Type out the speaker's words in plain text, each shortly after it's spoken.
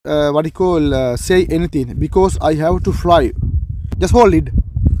say anything because I have to fly. Just hold it.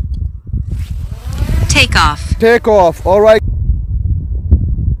 Take off. Take off. All right.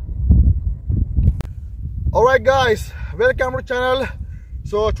 All right, guys. Welcome to the channel.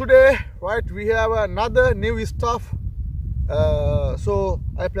 So today, right, we have another new stuff. So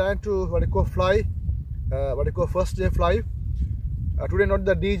I plan to fly. First day fly. Today not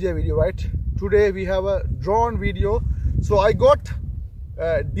the DJ video, right? Today we have a drone video. So I got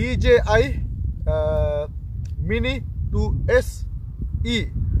DJI Mini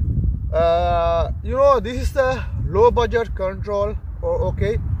 2SE. This is the low budget control.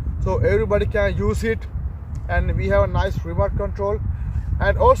 Okay, so everybody can use it, and we have a nice remote control.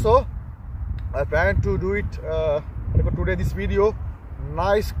 And also I plan to do it today. This video,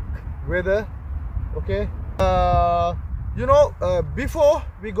 nice weather. Okay, before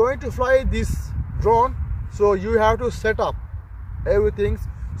we going to fly this drone, so you have to set up everything.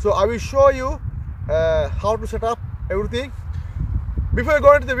 So I will show you how to set up everything before you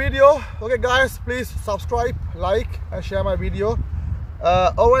go into the video. Okay guys, please subscribe, like and share my video.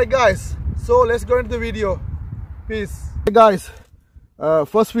 Alright guys, so let's go into the video. Peace. Okay guys,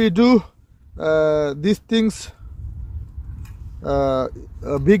 first we do these things,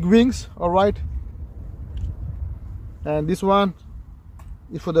 big wings. Alright, and this one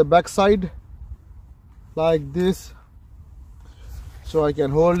is for the back side, like this, so I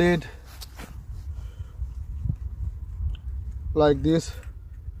can hold it like this,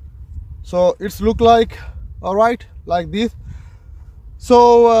 so it's look like, all right, like this.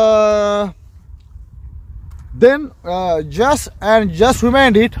 So then just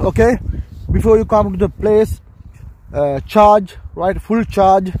remind it, okay, before you come to the place, charge, right, full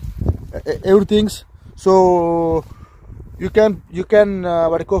charge everything's. So you can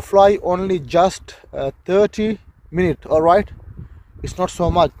fly only just 30 minutes. All right, it's not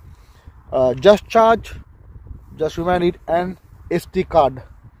so much. Just charge, just remind it, and SD card.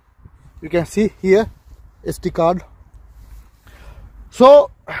 You can see here SD card.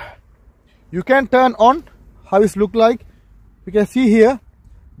 So you can turn on how it look like. You can see here,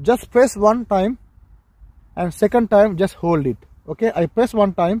 just press one time, and second time just hold it. Okay, I press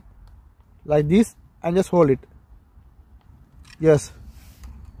one time like this and just hold it. Yes,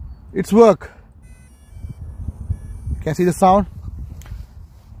 it's work. You can see the sound.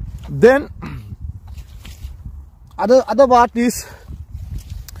 Then other part is,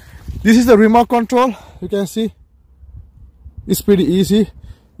 this is the remote control. You can see it's pretty easy.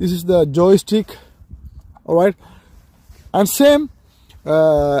 This is the joystick. All right, and same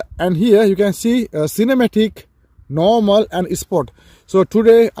and here you can see cinematic, normal and sport. So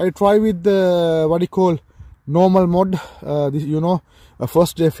today I try with the normal mode. This, a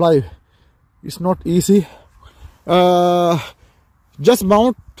first day fly, it's not easy. Just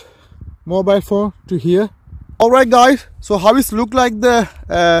mount mobile phone to here. Alright guys, so how it look like the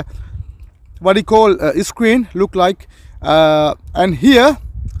screen look like, and here,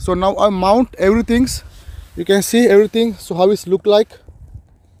 so now I mount everything. You can see everything. So how it look like,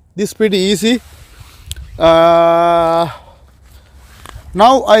 this pretty easy. Now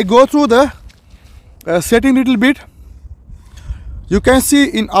I go through the setting little bit. You can see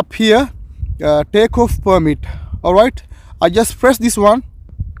in up here takeoff permit. All right, I just press this one,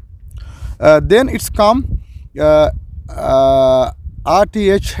 then it's come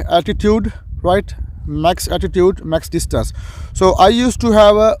RTH altitude, right, max altitude, max distance. So I used to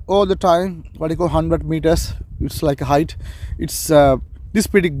have all the time 100 meters. It's like a height. It's this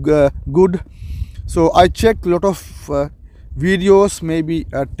pretty good. So I checked a lot of videos, maybe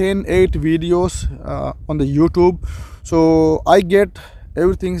 8 videos on the YouTube. So I get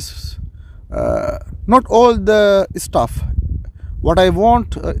everything's not all the stuff what I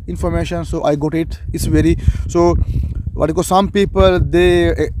want information, so I got it. It's very, so some people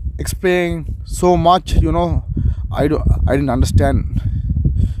they explain so much, I didn't understand,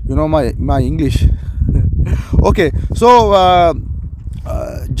 my English. Okay, so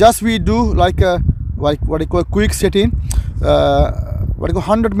just we do like a quick setting,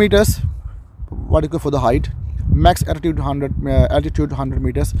 100 meters, for the height, max altitude 100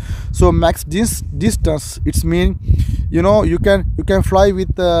 meters. So max distance, it's mean, you can fly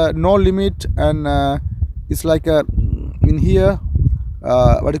with no limit, and it's like in here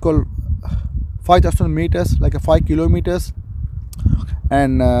 5,000 meters, like 5 kilometers,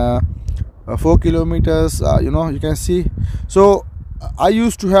 and 4 kilometers. You can see. So I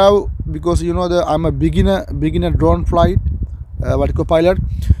used to have, because I'm a beginner drone flight pilot,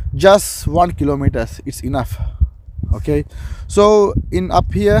 just 1 kilometer it's enough. Okay, so in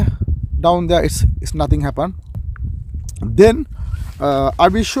up here, down there it's nothing happen. Then I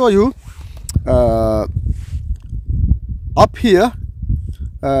will show you up here.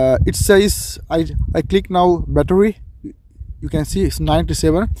 It says I click now battery. You can see it's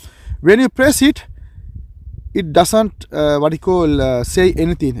 97. When you press it, it doesn't say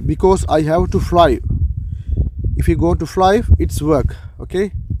anything, because I have to fly. If you go to fly, it's work.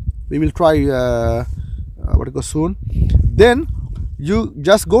 Okay, we will try soon. Then you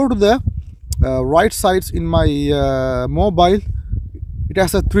just go to the right sides in my mobile. It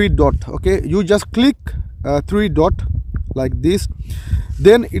has a 3 dot. Okay, you just click 3 dot like this.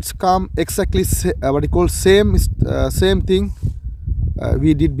 Then it's come exactly same thing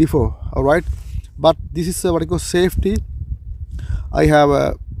we did before. All right, but this is safety. I have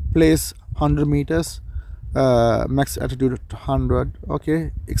a place 100 meters, max altitude 100.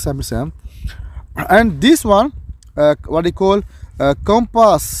 Okay, example same. And this one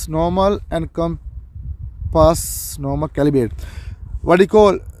compass normal and compass normal calibrate.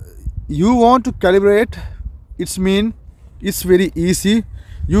 You want to calibrate, it's mean it's very easy.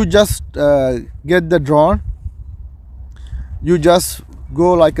 You just get the drone, you just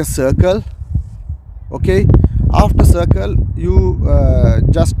go like a circle. Okay, after circle you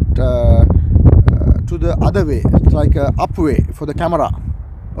just to the other way, like up way for the camera.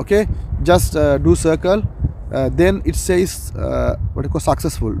 Okay, just do circle, then it says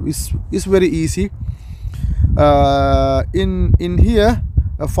successful. It's very easy. In here,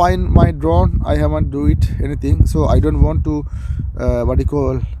 find my drone. I haven't do it anything, so I don't want to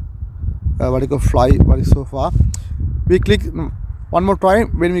fly so far. We click one more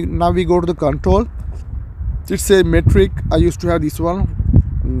time. Now we go to the control. It's a metric. I used to have this one.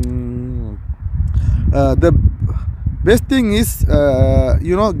 The best thing is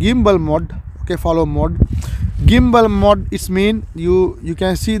gimbal mode. Okay, follow mode. Gimbal mode, it's mean you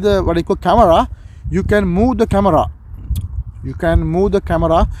can see the camera. You can move the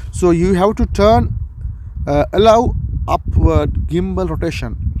camera. So you have to turn allow upward gimbal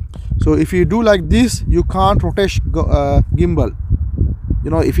rotation. So if you do like this, you can't rotate gimbal.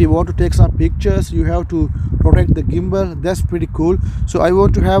 If you want to take some pictures, you have to rotate the gimbal. That's pretty cool. So I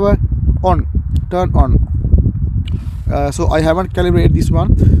want to have a turn on. So I haven't calibrated this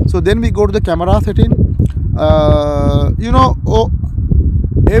one. So then we go to the camera setting.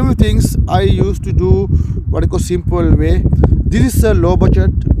 Everything's I used to do simple way. This is a low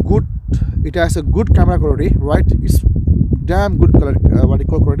budget, good. It has a good camera quality, right? It's damn good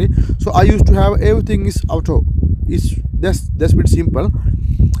quality. So I used to have everything is auto. That's pretty simple.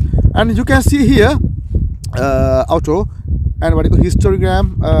 And you can see here auto and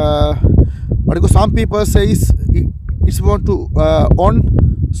histogram. Some people says it's want to on,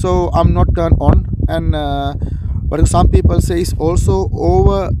 so I'm not turn on. And some people says also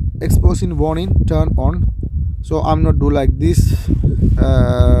over exposing warning turn on, so I'm not do like this.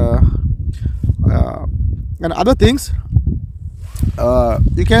 And other things,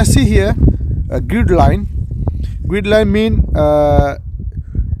 you can see here a grid line. Grid line mean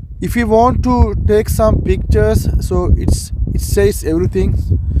if you want to take some pictures, so it says everything.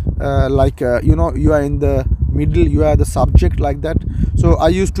 You are in the middle, you are the subject, like that. So I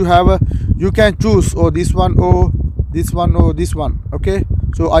used to have you can choose this one or this one or this one. Okay,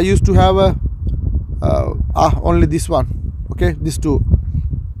 so I used to have only this one. Okay, these two.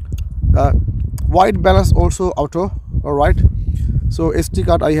 White balance also auto. All right. So SD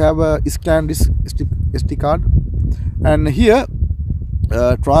card, I have a scan this SD card, and here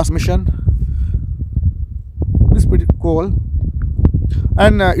transmission. This is pretty cool.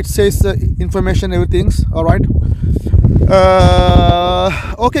 And it says information, everything's all right.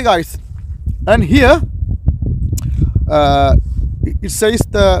 Okay guys, and here it says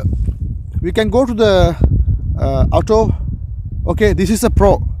we can go to the auto. Okay, this is a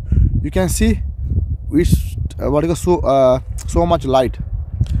pro. You can see which so much light.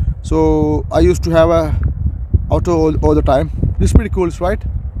 So I used to have a auto all the time. This is pretty cool, right?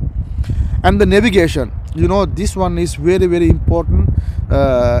 And the navigation, this one is very, very important.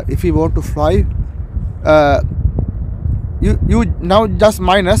 If you want to fly, you now just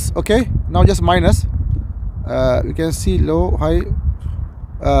minus. Okay, now just minus. You can see low, high.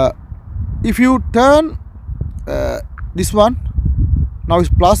 If you turn this one, now it's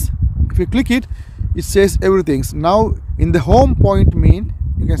plus. If you click it, it says everything. Now in the home point mean,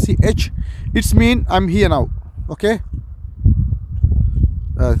 you can see H, it's mean I'm here now. Okay,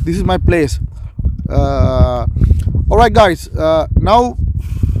 this is my place. All right guys, now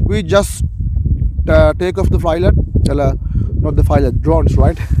we just take off the pilot, not the pilot, drones,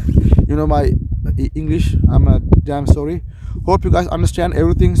 right? My English, I'm damn sorry. Hope you guys understand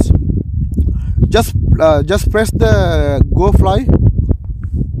everything. Just press the go fly.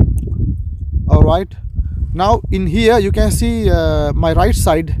 right. Now in here you can see my right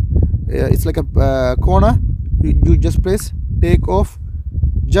side. It's like a corner. You just press take off.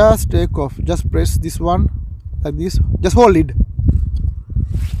 Just take off. Just press this one like this. Just hold it.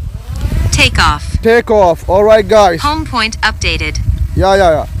 Take off. Take off. All right, guys. Home point updated.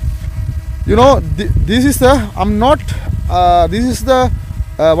 Yeah. You know, this is the this is the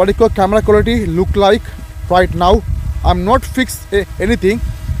what you call camera quality look like right now. I'm not fixed anything.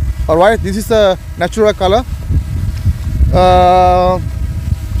 All right, this is the natural color.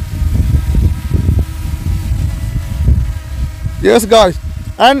 Yes, guys.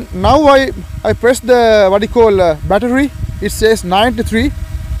 And now I press the what you call battery. It says 93.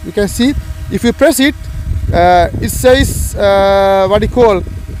 You can see. If you press it, it says what you call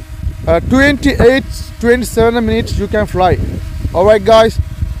 27 minutes you can fly. All right, guys.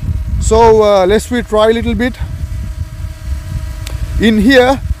 So let's try a little bit. In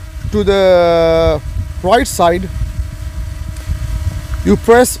here to the right side, you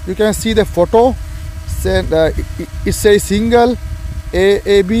press. You can see the photo. It says single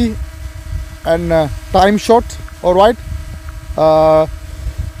AAB and time shot. All right.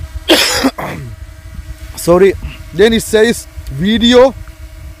 Sorry. Then it says video.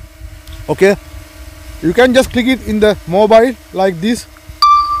 Okay. You can just click it in the mobile like this.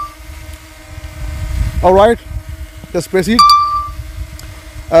 All right. Just press it.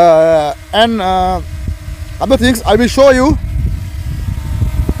 And other things I will show you.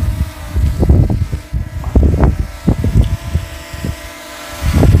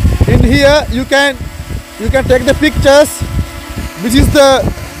 In here you can take the pictures. This is the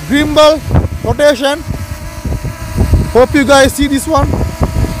gimbal rotation. Hope you guys see this one.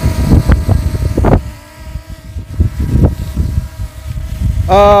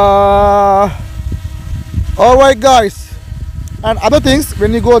 All right, guys. And other things,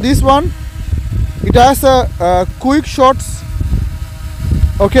 when you go this one, it has a quick shots.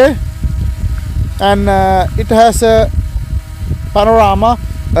 Okay, and it has a panorama.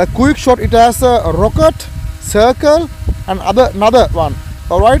 A quick shot. It has a rocket, circle, and another one.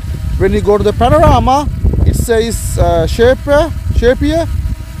 All right. When you go to the panorama, it says shape here,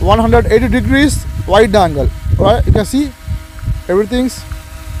 180 degrees wide angle. All right. You can see everything's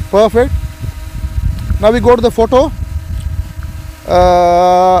perfect. Now we go to the photo.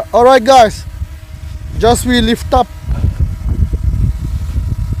 All right, guys. Just we lift up.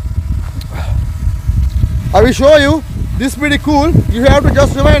 I will show you. This is pretty cool. You have to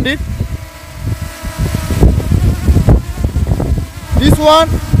just rewind it. This one,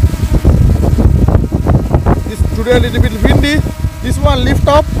 this today a little bit windy. This one lift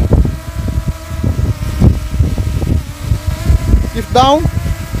up, lift down,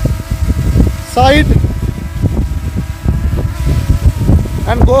 side,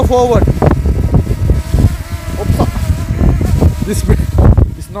 and go forward. Oops. This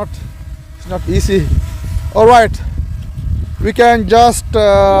is not easy. All right. We can just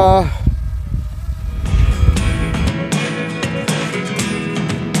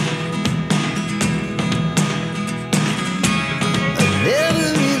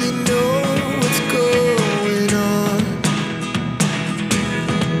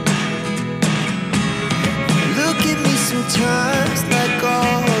sometimes like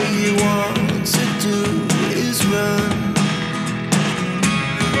all you want to do is run.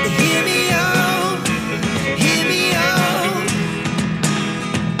 Hear me out, hear me out.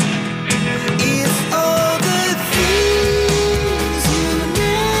 It's all the things you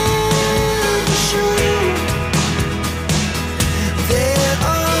never show. There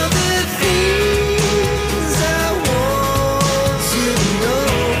are the things I want to know.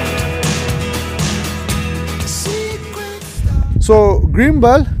 so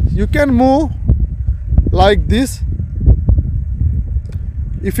gimbal, you can move like this.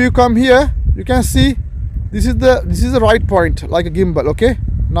 If you come here, you can see this is the right point, like a gimbal. Okay,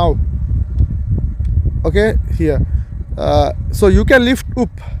 now okay here, so you can lift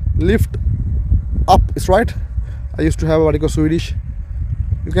up. It's right. I used to have what I call Swedish.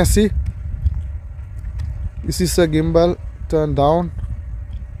 You can see this is a gimbal. Turn down.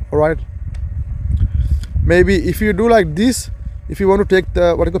 All right. Maybe if you do like this, if you want to take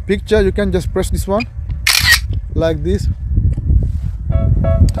the what I call picture, you can just press this one like this.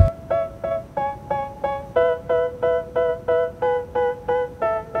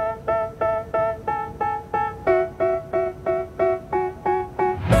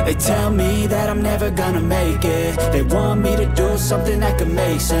 They tell me that I'm never gonna make it. They want me to do something that could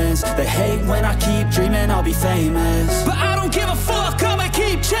make sense. They hate when I keep dreaming I'll be famous, but I don't give a fuck, I'ma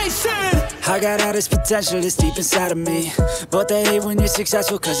keep chasing. I got all this potential that's deep inside of me, but they hate when you're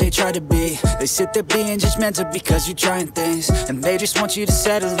successful cause they try to be. They sit there being judgmental because you're trying things, and they just want you to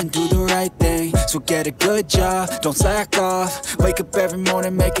settle and do the right thing. So get a good job, don't slack off. Wake up every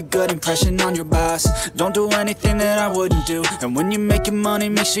morning, make a good impression on your boss. Don't do anything that I wouldn't do, and when you're making money,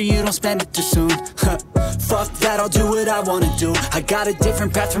 make sure you don't spend it too soon. Fuck that, I'll do what I wanna do. I got a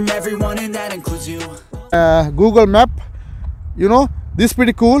different path from everyone, and that includes you. Google Map, you know, this is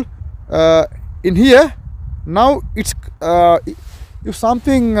pretty cool. In here now it's if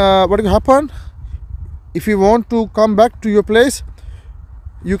something what will happen, if you want to come back to your place,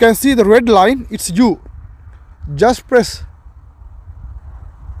 you can see the red line, it's you. Just press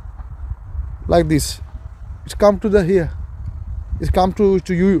like this, it's come to the here, it's come to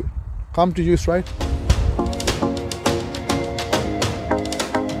you, come to use, right?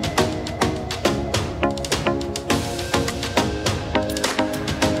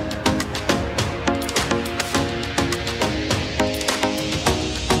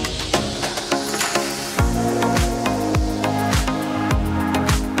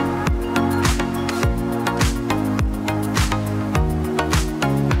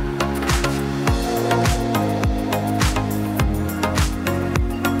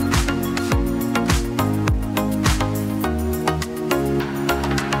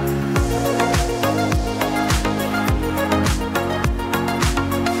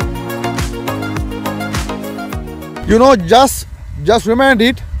 You know, just remind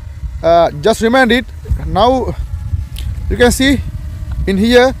it, now you can see in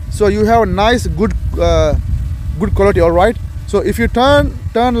here, so you have a nice good quality. All right, so if you turn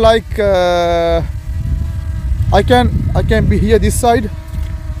like I can be here this side,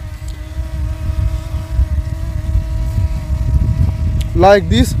 like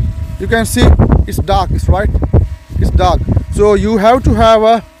this, you can see it's dark, it's right, it's dark, so you have to have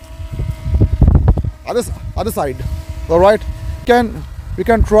a other side. All right, we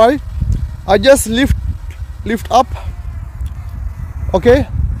can try. I just lift up, okay,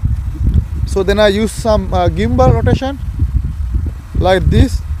 so then I use some gimbal rotation like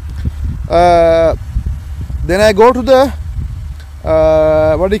this, then I go to the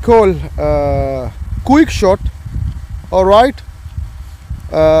what do you call quick shot. All right,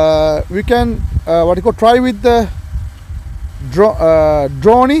 we can what do you call try with the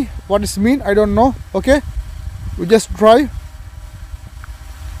drone. What does it mean? I don't know. Okay, we just try.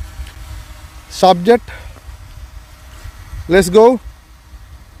 Subject, let's go.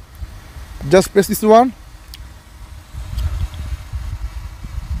 Just press this one.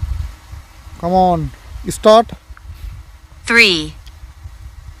 Come on, start. 3,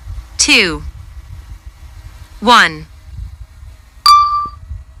 2, 1.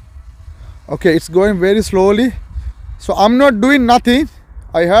 Okay, it's going very slowly, so I'm not doing nothing.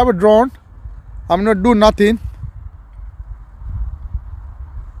 I have a drone, I'm not doing nothing.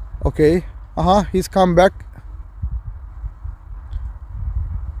 Okay, he's come back,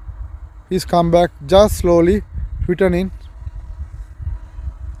 just slowly return in.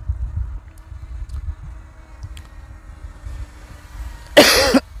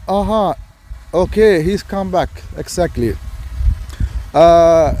 Okay, he's come back, exactly.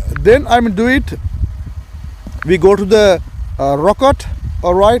 Then I'm do it, we go to the rocket.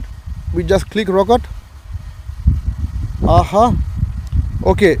 All right, we just click rocket.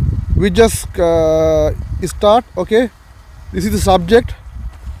 Okay, we just start. Okay, this is the subject,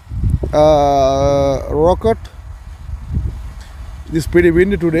 rocket. This is pretty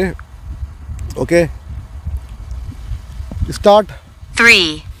windy today. Okay, start.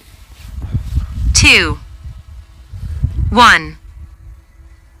 3, 2, 1.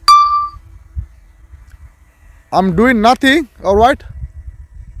 I'm doing nothing. All right,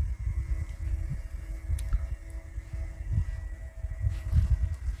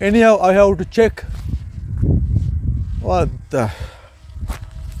 anyhow I have to check what the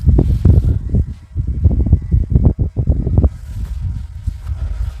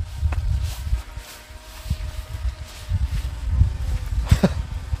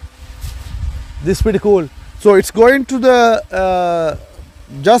this is pretty cool. So it's going to the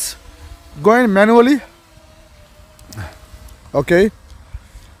just going manually. Okay,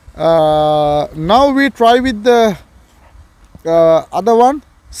 now we try with the other one,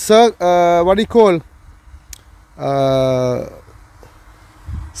 what do you call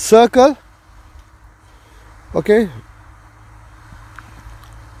circle. Okay,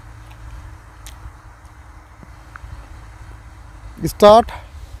 start.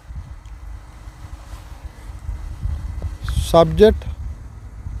 Subject.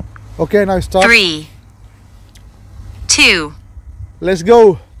 Okay, now start. 3, 2, Let's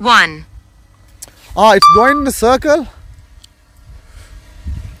go. 1. Ah, it's going in a circle.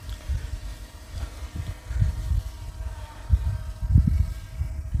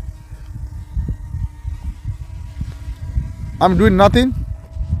 I'm doing nothing.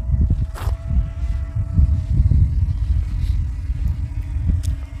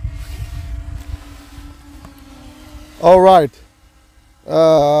 All right.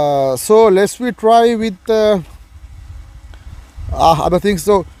 So let's we try with other things.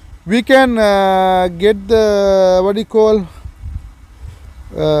 So we can get the what do you call?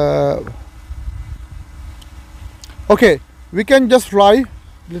 Okay, we can just fly a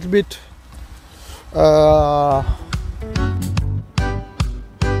little bit.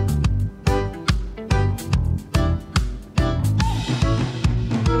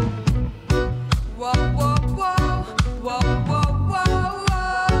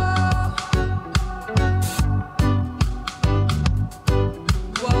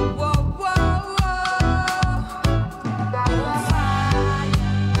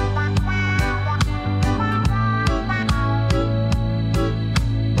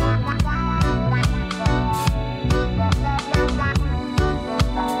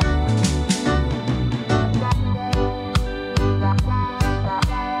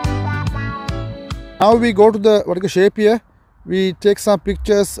 Now we go to the what is the shape here. We take some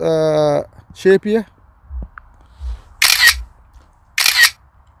pictures. Shape here.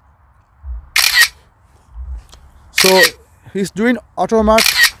 So he's doing automat.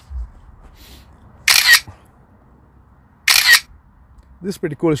 This is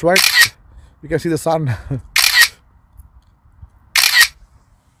pretty cool, right? You can see the sun.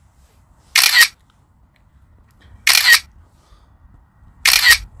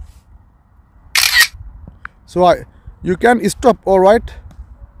 So you can stop, all right.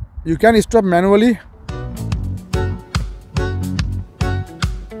 You can stop manually.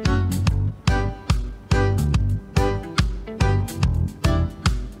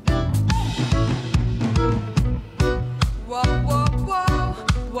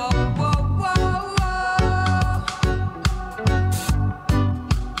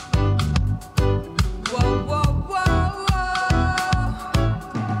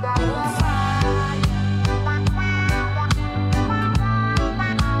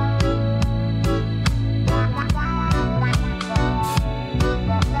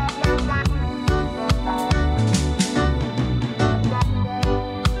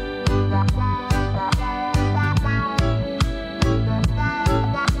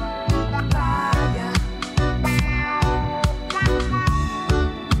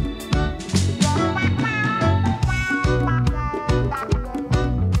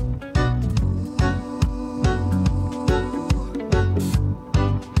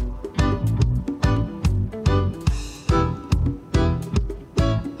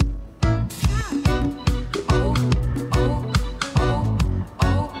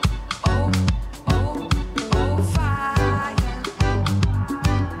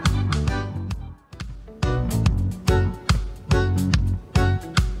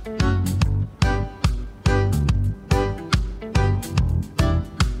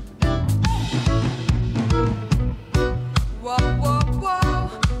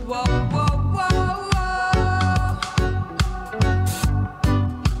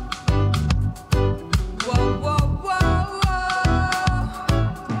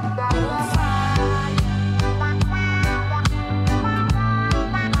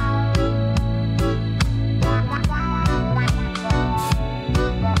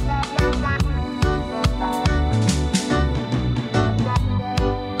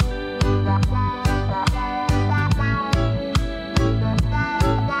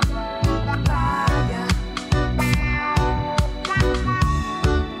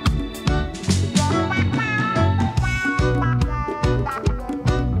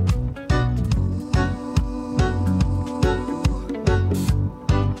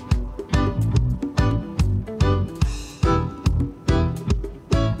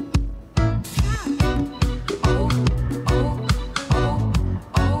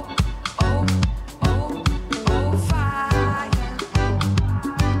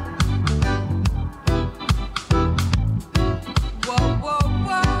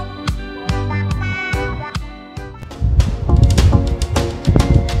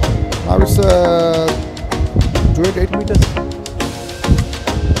 Now it's 28 meters.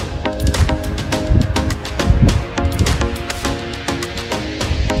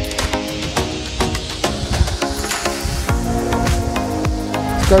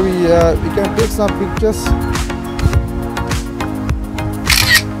 So we can take some pictures.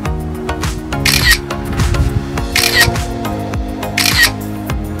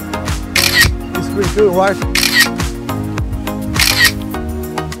 It's pretty cool, right?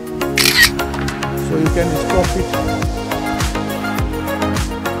 So you can stop it.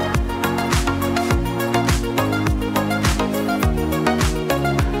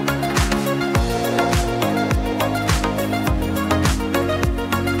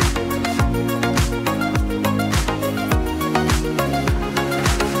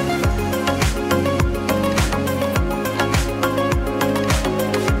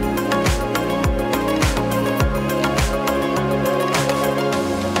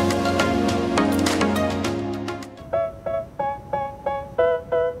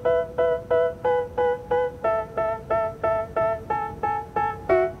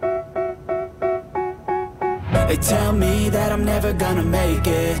 They tell me that I'm never gonna make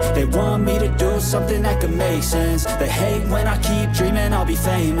it. They want me to do something that could make sense. They hate when I keep dreaming I'll be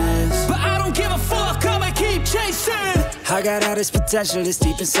famous, but I don't give a fuck, I'ma keep chasing. I got all this potential that's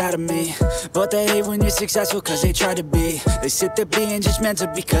deep inside of me, but they hate when you're successful cause they try to be. They sit there being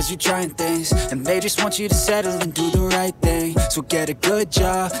judgmental because you're trying things, and they just want you to settle and do the right thing. So get a good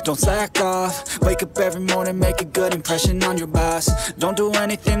job, don't slack off. Wake up every morning, make a good impression on your boss. Don't do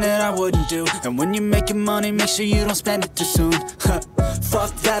anything that I wouldn't do, and when you're making money, make sure you don't spend it too soon.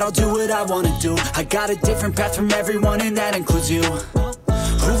 Fuck that, I'll do what I wanna do. I got a different path from everyone, and that includes you.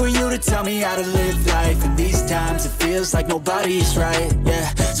 Who are you to tell me how to live life? In these times it feels like nobody's right,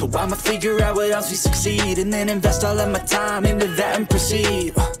 yeah. So I'ma figure out what else we succeed, and then invest all of my time into that and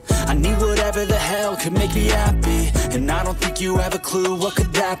proceed. I need whatever the hell could make me happy, and I don't think you have a clue what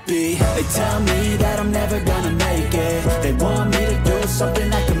could that be. They tell me that I'm never gonna make it. They want me to do something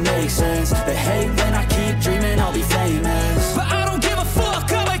that can make sense. They hate when I keep dreaming I'll be famous, but I don't give a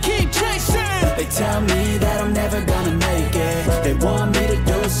fuck, I'ma keep chasing. They tell me that I'm never gonna make it. They want me to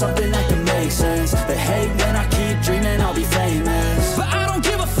do something that can make sense. They hate when I keep dreaming I'll be famous, but I don't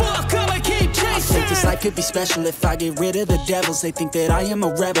give a fuck, I'ma keep chasing. I think this life could be special if I get rid of the devils. They think that I am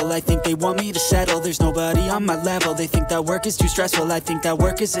a rebel, I think they want me to settle. There's nobody on my level. They think that work is too stressful, I think that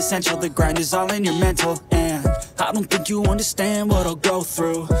work is essential. The grind is all in your mental, and I don't think you understand what I'll go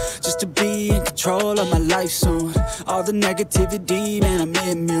through just to be in control of my life soon. All the negativity, man, I'm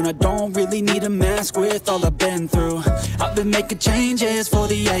immune. I don't really need a mask with all I've been through. I've been making changes for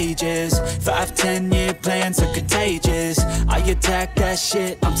the ages. 5-10 year plans are contagious. I attack that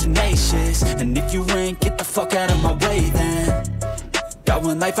shit, I'm tenacious. And if you ain't, get the fuck out of my way then. Got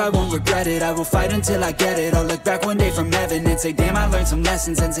one life, I won't regret it. I will fight until I get it. I'll look back one day from heaven and say, damn, I learned some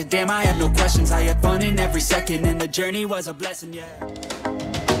lessons. And say, damn, I have no questions. I had fun in every second, and the journey was a blessing, yeah.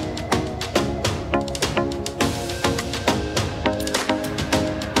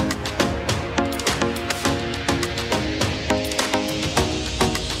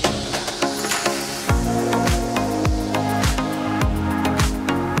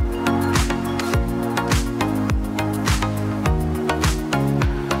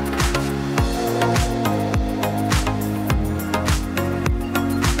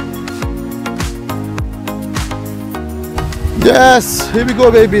 Yes, here we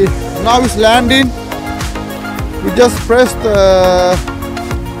go, baby. Now it's landing. We just pressed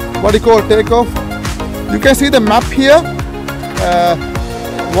what you call takeoff. You can see the map here.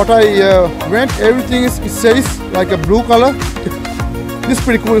 What I went, everything is, it says like a blue color. This is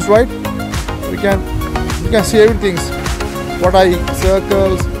pretty cool, right? You can see everything. What I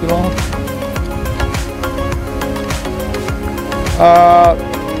circles, you know.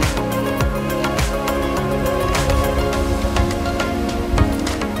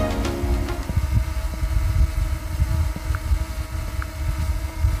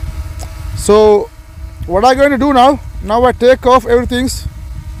 So what I'm going to do now I take off everything,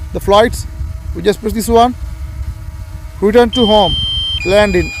 the flights. We just press this one, return to home,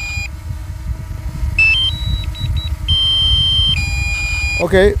 landing.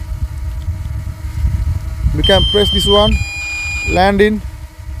 Okay, we can press this one, landing.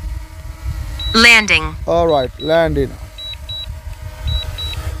 Landing. All right, landing.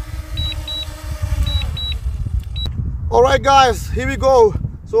 All right, guys, here we go.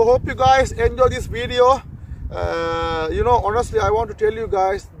 So hope you guys enjoy this video. You know, honestly, I want to tell you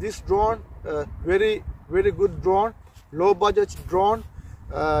guys, this drone, very good drone, low budget drone,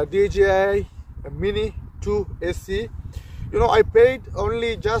 DJI Mini 2 SC. You know, I paid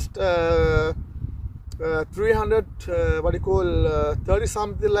only just 300 30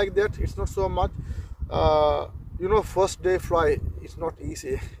 something like that. It's not so much. You know, first day fly, it's not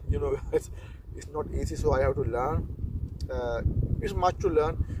easy. You know, it's not easy, so I have to learn. It's much to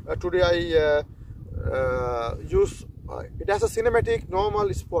learn. Today I use it has a cinematic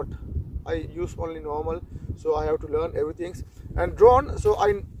normal spot. I use only normal, so I have to learn everything. And drone, so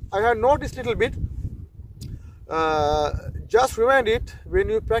I have noticed little bit just rewind it when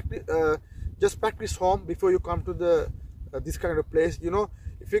you practice. Just practice home before you come to the this kind of place. You know,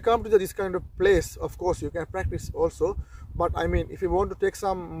 if you come to this kind of place, of course you can practice also. But I mean, if you want to take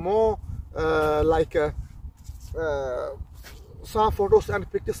some more some photos and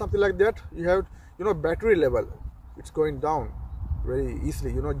pictures, something like that, you have, you know, battery level, it's going down very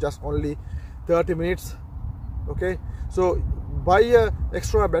easily, you know, just only 30 minutes. Okay, so buy a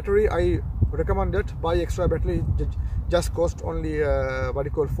extra battery. I recommend that. Buy extra battery, just cost only what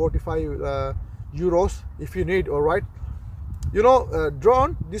you call 45 euros if you need. All right, you know,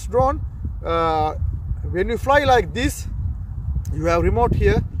 this drone, when you fly like this, you have remote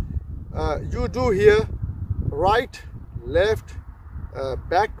here. You do here right, left,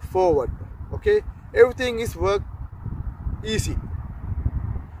 back, forward. Okay, everything is work easy.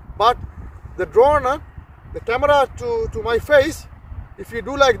 But the drone, the camera to my face, if you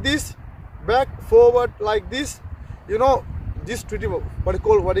do like this, back, forward, like this, you know, this tricky, what you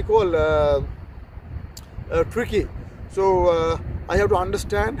call tricky. So I have to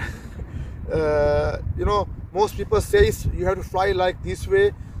understand. You know, most people says you have to fly like this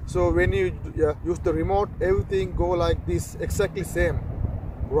way. So when you use the remote, everything go like this, exactly same,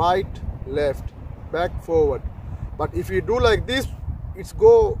 right, left, back, forward. But if you do like this, it's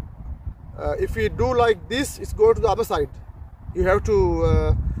go. If you do like this, it's go to the other side. You have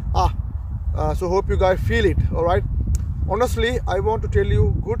to. So hope you guys feel it. All right. Honestly, I want to tell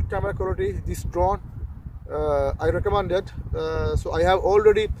you, good camera quality. This drone, I recommend it. So I have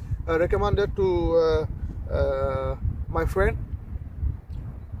already recommended to my friend.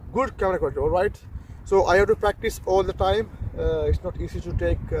 Good camera quality. All right. So I have to practice all the time. It's not easy to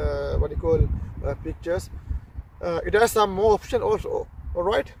take what you call pictures. It has some more option also. All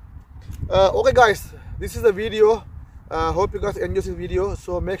right. Okay guys, this is the video. Hope you guys enjoy this video.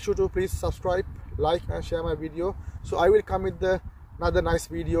 So make sure to please subscribe, like and share my video. So I will come with another nice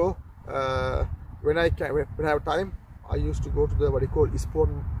video when I have time. I used to go to the what you call sport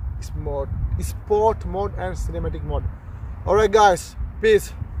mode and cinematic mode. Alright guys,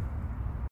 peace.